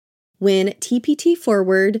When TPT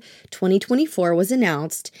Forward 2024 was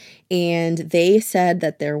announced, and they said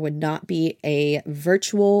that there would not be a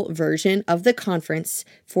virtual version of the conference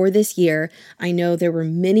for this year, I know there were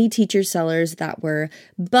many teacher sellers that were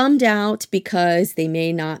bummed out because they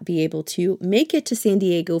may not be able to make it to San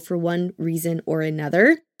Diego for one reason or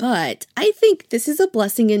another. But I think this is a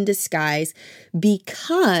blessing in disguise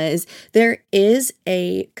because there is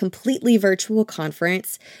a completely virtual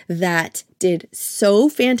conference that did so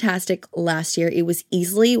fantastic last year. It was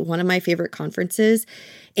easily one of my favorite conferences,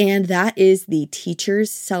 and that is the Teachers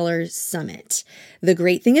Sellers Summit. The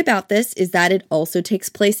great thing about this is that it also takes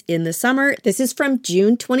place in the summer. This is from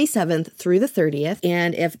June 27th through the 30th,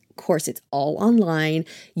 and of course it's all online.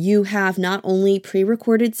 You have not only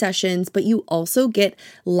pre-recorded sessions, but you also get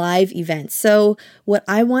live events. So what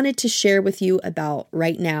I wanted to share with you about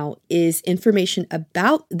right now is information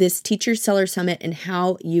about this Teacher Seller Summit and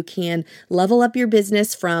how you can level up your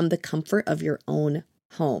business from the comfort of your own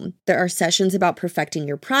home. There are sessions about perfecting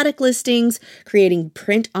your product listings, creating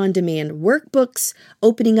print-on-demand workbooks,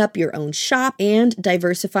 opening up your own shop, and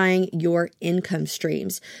diversifying your income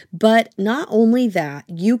streams. But not only that,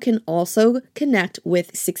 you can also connect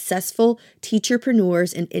with successful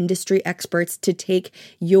teacherpreneurs and industry experts to take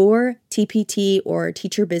your TPT or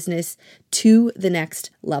teacher business to the next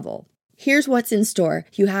level. Here's what's in store.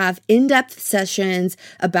 You have in-depth sessions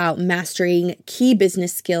about mastering key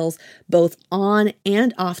business skills, both on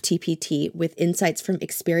and off TPT, with insights from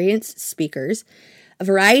experienced speakers, a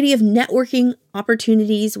variety of networking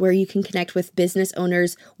opportunities where you can connect with business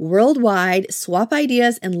owners worldwide, swap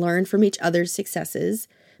ideas, and learn from each other's successes,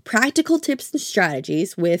 practical tips and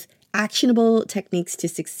strategies with actionable techniques to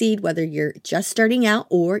succeed, whether you're just starting out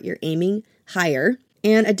or you're aiming higher.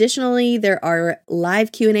 And additionally, there are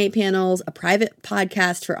live Q&A panels, a private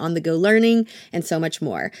podcast for on-the-go learning, and so much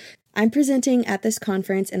more. I'm presenting at this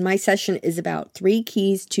conference, and my session is about 3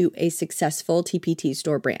 keys to a successful TPT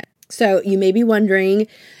store brand. So you may be wondering,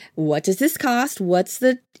 what does this cost? What's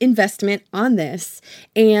the investment on this?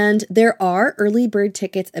 And there are early bird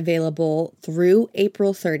tickets available through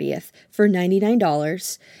April 30th for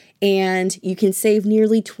 $99. And you can save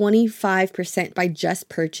nearly 25% by just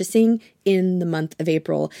purchasing in the month of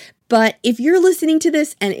April. But if you're listening to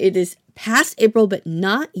this and it is past April, but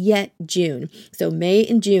not yet June, so May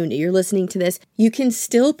and June, you're listening to this, you can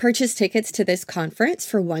still purchase tickets to this conference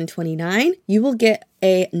for $129. You will get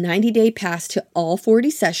a 90-day pass to all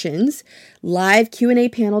 40 sessions, live Q&A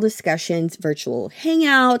panel discussions, virtual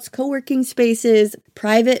hangouts, co-working spaces,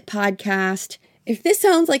 private podcast. If this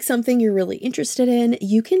sounds like something you're really interested in,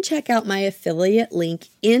 you can check out my affiliate link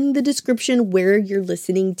in the description where you're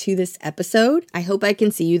listening to this episode. I hope I can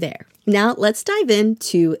see you there. Now let's dive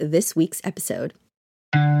into this week's episode.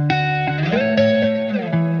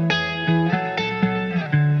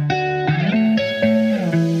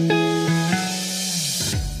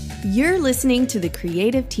 You're listening to the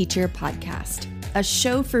Creative Teacher Podcast, a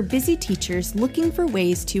show for busy teachers looking for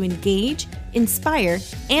ways to engage, inspire,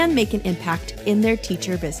 and make an impact in their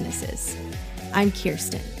teacher businesses. I'm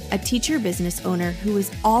Kirsten, a teacher business owner who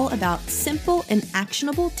is all about simple and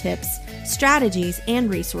actionable tips, strategies, and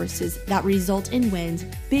resources that result in wins,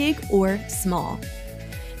 big or small.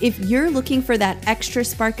 If you're looking for that extra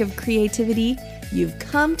spark of creativity, you've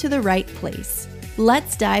come to the right place.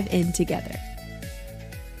 Let's dive in together.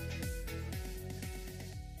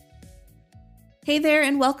 Hey there,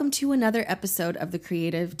 and welcome to another episode of the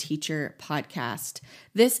Creative Teacher Podcast.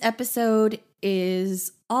 This episode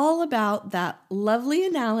is all about that lovely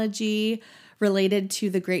analogy related to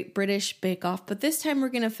the Great British Bake Off, but this time we're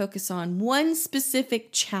going to focus on one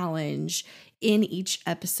specific challenge in each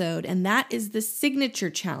episode, and that is the Signature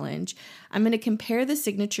Challenge. I'm going to compare the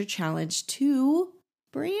Signature Challenge to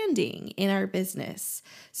branding in our business.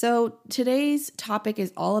 So today's topic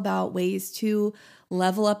is all about ways to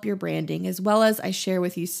level up your branding, as well as I share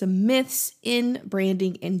with you some myths in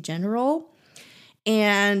branding in general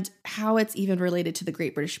and how it's even related to the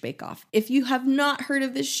Great British Bake Off. If you have not heard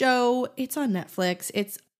of this show, it's on Netflix.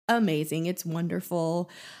 It's amazing. It's wonderful.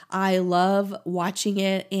 I love watching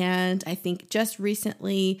it, and I think just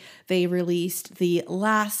recently they released the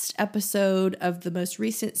last episode of the most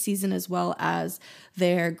recent season, as well as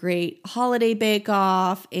their great holiday bake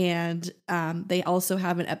off, and they also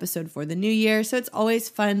have an episode for the new year, so it's always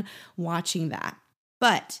fun watching that.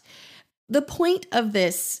 But the point of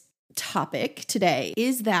this topic today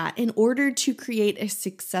is that in order to create a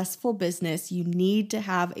successful business, you need to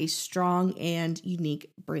have a strong and unique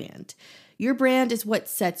brand. Your brand is what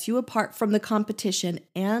sets you apart from the competition,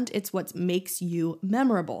 and it's what makes you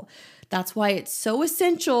memorable. That's why it's so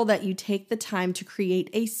essential that you take the time to create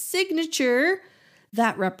a signature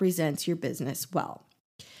that represents your business well.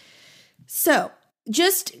 So,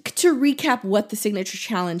 just to recap what the Signature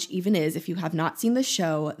Challenge even is, if you have not seen the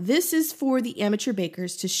show, this is for the amateur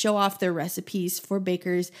bakers to show off their recipes for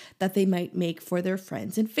bakers that they might make for their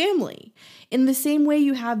friends and family. In the same way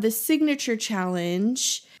you have the Signature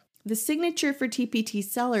Challenge, the signature for TPT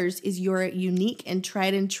sellers is your unique and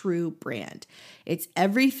tried and true brand. It's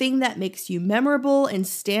everything that makes you memorable and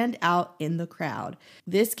stand out in the crowd.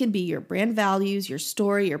 This can be your brand values, your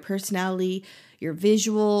story, your personality, your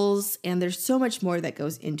visuals, and there's so much more that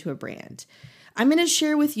goes into a brand. I'm going to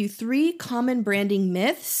share with you 3 common branding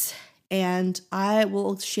myths, and I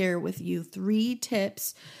will share with you 3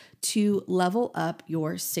 tips to level up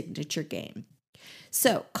your signature game.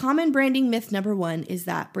 So, common branding myth number 1 is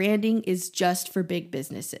that branding is just for big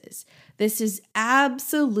businesses. This is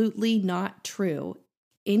absolutely not true.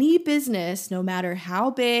 Any business, no matter how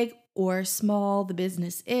big or small the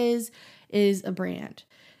business is a brand.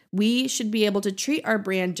 We should be able to treat our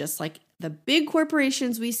brand just like the big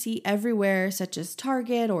corporations we see everywhere, such as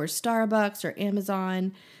Target or Starbucks or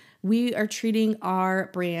Amazon. We are treating our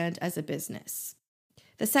brand as a business.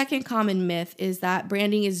 The second common myth is that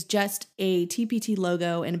branding is just a TPT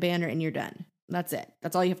logo and a banner and you're done. That's it.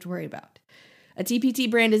 That's all you have to worry about. A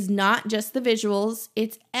TPT brand is not just the visuals,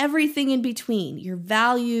 it's everything in between. Your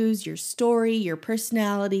values, your story, your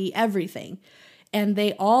personality, everything. And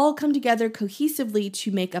they all come together cohesively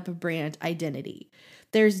to make up a brand identity.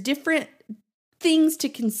 There's different things to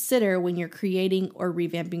consider when you're creating or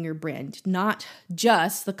revamping your brand, not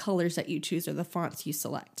just the colors that you choose or the fonts you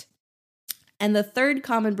select. And the third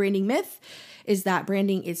common branding myth is that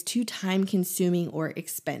branding is too time-consuming or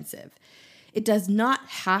expensive. It does not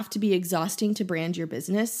have to be exhausting to brand your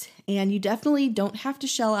business, and you definitely don't have to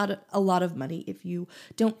shell out a lot of money if you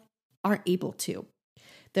aren't able to.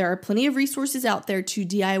 There are plenty of resources out there to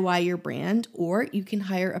DIY your brand, or you can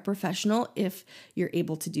hire a professional if you're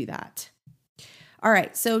able to do that. All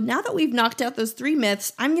right, so now that we've knocked out those 3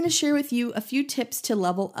 myths, I'm going to share with you a few tips to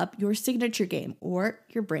level up your signature game or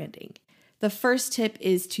your branding. The first tip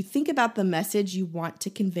is to think about the message you want to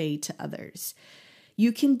convey to others.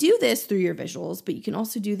 You can do this through your visuals, but you can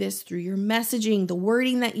also do this through your messaging, the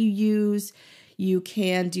wording that you use. You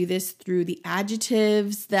can do this through the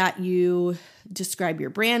adjectives that you describe your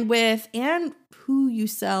brand with and who you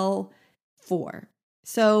sell for.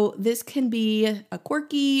 So this can be a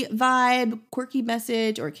quirky vibe, quirky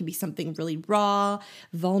message, or it can be something really raw,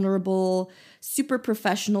 vulnerable, super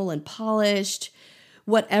professional and polished.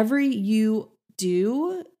 Whatever you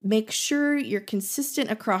do, make sure you're consistent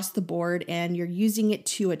across the board and you're using it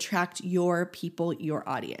to attract your people, your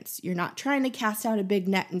audience. You're not trying to cast out a big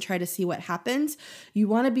net and try to see what happens. You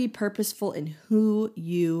want to be purposeful in who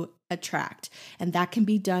you attract, and that can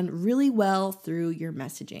be done really well through your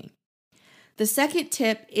messaging. The second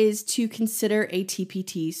tip is to consider a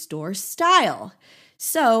TPT store style.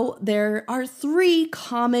 So there are 3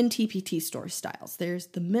 common TPT store styles. There's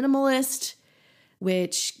the minimalist,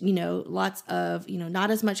 which, lots of,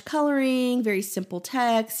 not as much coloring, very simple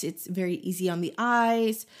text. It's very easy on the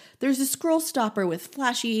eyes. There's a scroll stopper with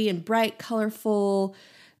flashy and bright, colorful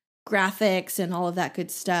graphics and all of that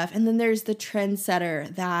good stuff. And then there's the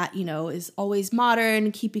trendsetter that, is always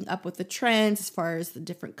modern, keeping up with the trends as far as the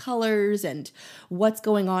different colors and what's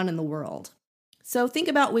going on in the world. So think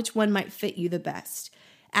about which one might fit you the best.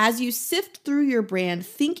 As you sift through your brand,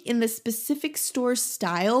 think in the specific store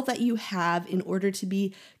style that you have in order to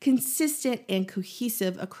be consistent and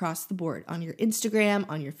cohesive across the board on your Instagram,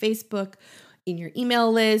 on your Facebook, in your email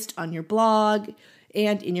list, on your blog,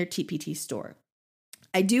 and in your TPT store.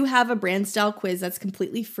 I do have a brand style quiz that's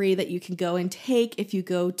completely free that you can go and take if you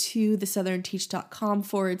go to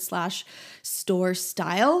thesouthernteach.com/store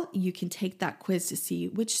style. You can take that quiz to see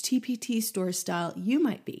which TPT store style you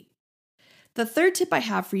might be. The third tip I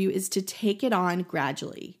have for you is to take it on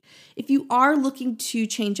gradually. If you are looking to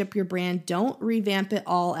change up your brand, don't revamp it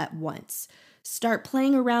all at once. Start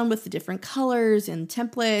playing around with the different colors and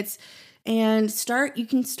templates, and you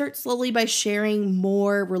can start slowly by sharing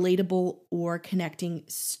more relatable or connecting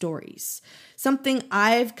stories. Something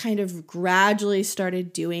I've kind of gradually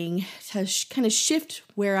started doing to kind of shift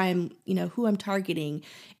where I'm, who I'm targeting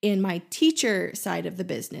in my teacher side of the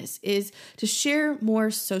business is to share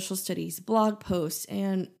more social studies blog posts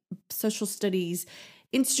and social studies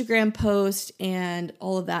Instagram posts and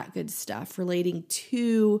all of that good stuff relating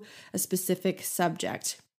to a specific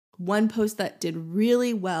subject. One post that did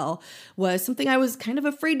really well was something I was kind of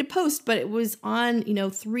afraid to post, but it was on,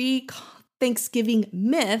 3 Thanksgiving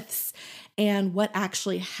myths and what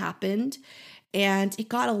actually happened. And it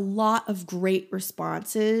got a lot of great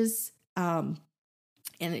responses.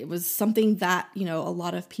 And it was something that, a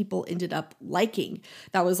lot of people ended up liking.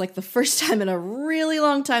 That was like the first time in a really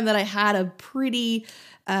long time that I had a pretty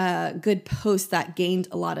good post that gained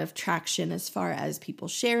a lot of traction as far as people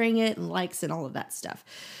sharing it and likes and all of that stuff.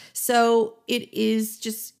 So it is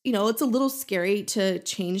just, it's a little scary to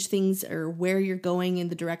change things or where you're going in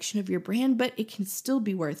the direction of your brand, but it can still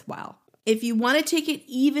be worthwhile. If you want to take it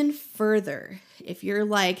even further, if you're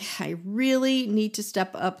like, I really need to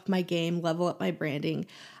step up my game, level up my branding,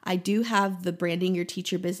 I do have the Branding Your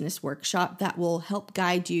Teacher Business workshop that will help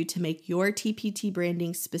guide you to make your TPT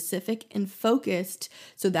branding specific and focused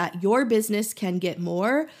so that your business can get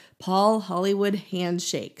more Paul Hollywood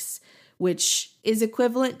handshakes, which is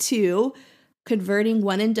equivalent to converting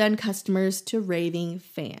one and done customers to raving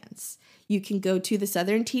fans. You can go to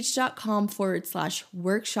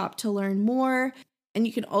thesouthernteach.com/workshop to learn more. And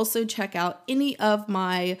you can also check out any of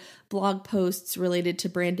my blog posts related to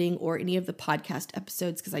branding or any of the podcast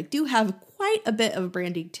episodes, because I do have quite a bit of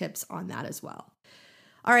branding tips on that as well.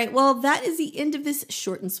 All right, well, that is the end of this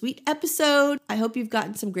short and sweet episode. I hope you've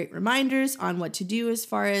gotten some great reminders on what to do as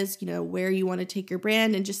far as, where you want to take your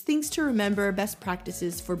brand and just things to remember, best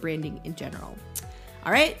practices for branding in general.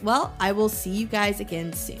 All right, well, I will see you guys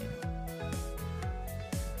again soon.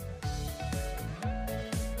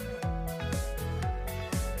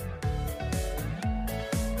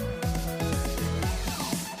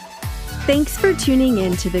 Thanks for tuning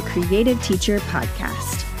in to the Creative Teacher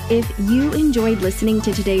Podcast. If you enjoyed listening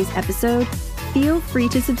to today's episode, feel free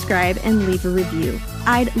to subscribe and leave a review.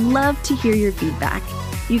 I'd love to hear your feedback.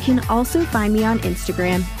 You can also find me on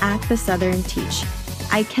Instagram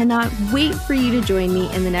 @thesouthernteach. I cannot wait for you to join me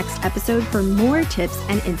in the next episode for more tips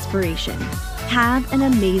and inspiration. Have an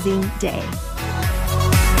amazing day.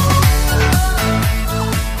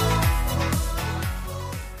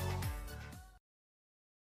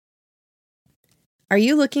 Are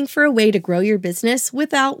you looking for a way to grow your business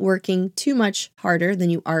without working too much harder than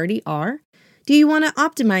you already are? Do you want to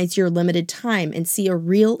optimize your limited time and see a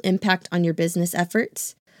real impact on your business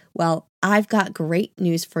efforts? Well, I've got great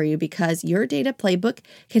news for you, because your data playbook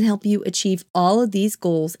can help you achieve all of these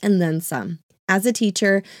goals and then some. As a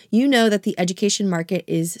teacher, you know that the education market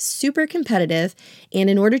is super competitive, and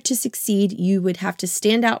in order to succeed, you would have to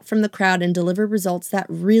stand out from the crowd and deliver results that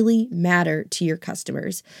really matter to your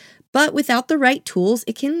customers. But without the right tools,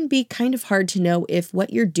 it can be kind of hard to know if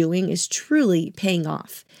what you're doing is truly paying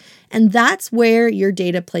off. And that's where your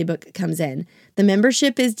data playbook comes in. The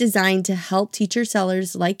membership is designed to help teacher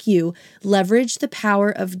sellers like you leverage the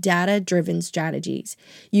power of data-driven strategies.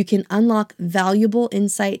 You can unlock valuable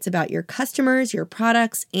insights about your customers, your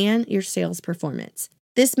products, and your sales performance.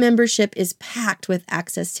 This membership is packed with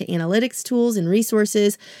access to analytics tools and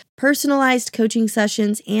resources, personalized coaching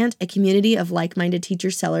sessions, and a community of like-minded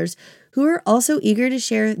teacher sellers who are also eager to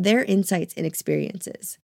share their insights and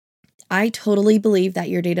experiences. I totally believe that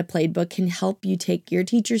your data playbook can help you take your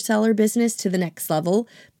teacher seller business to the next level,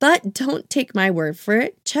 but don't take my word for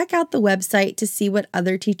it. Check out the website to see what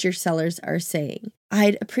other teacher sellers are saying.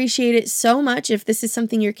 I'd appreciate it so much if this is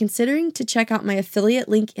something you're considering to check out my affiliate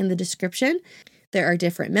link in the description. There are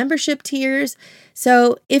different membership tiers.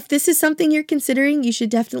 So if this is something you're considering, you should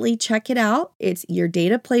definitely check it out. It's your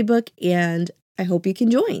data playbook, and I hope you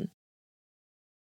can join.